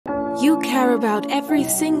You care about every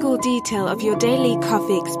single detail of your daily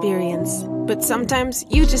coffee experience, but sometimes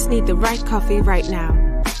you just need the right coffee right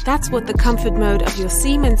now. That's what the comfort mode of your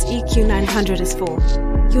Siemens EQ900 is for.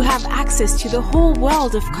 You have access to the whole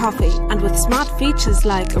world of coffee, and with smart features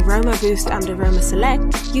like Aroma Boost and Aroma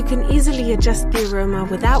Select, you can easily adjust the aroma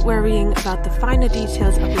without worrying about the finer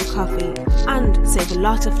details of your coffee, and save a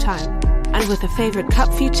lot of time. And with a favorite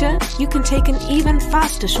cup feature, you can take an even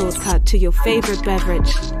faster shortcut to your favorite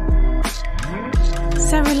beverage.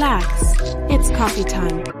 So relax, it's coffee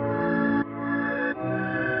time.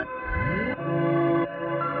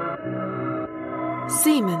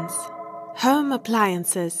 Siemens Home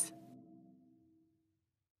Appliances.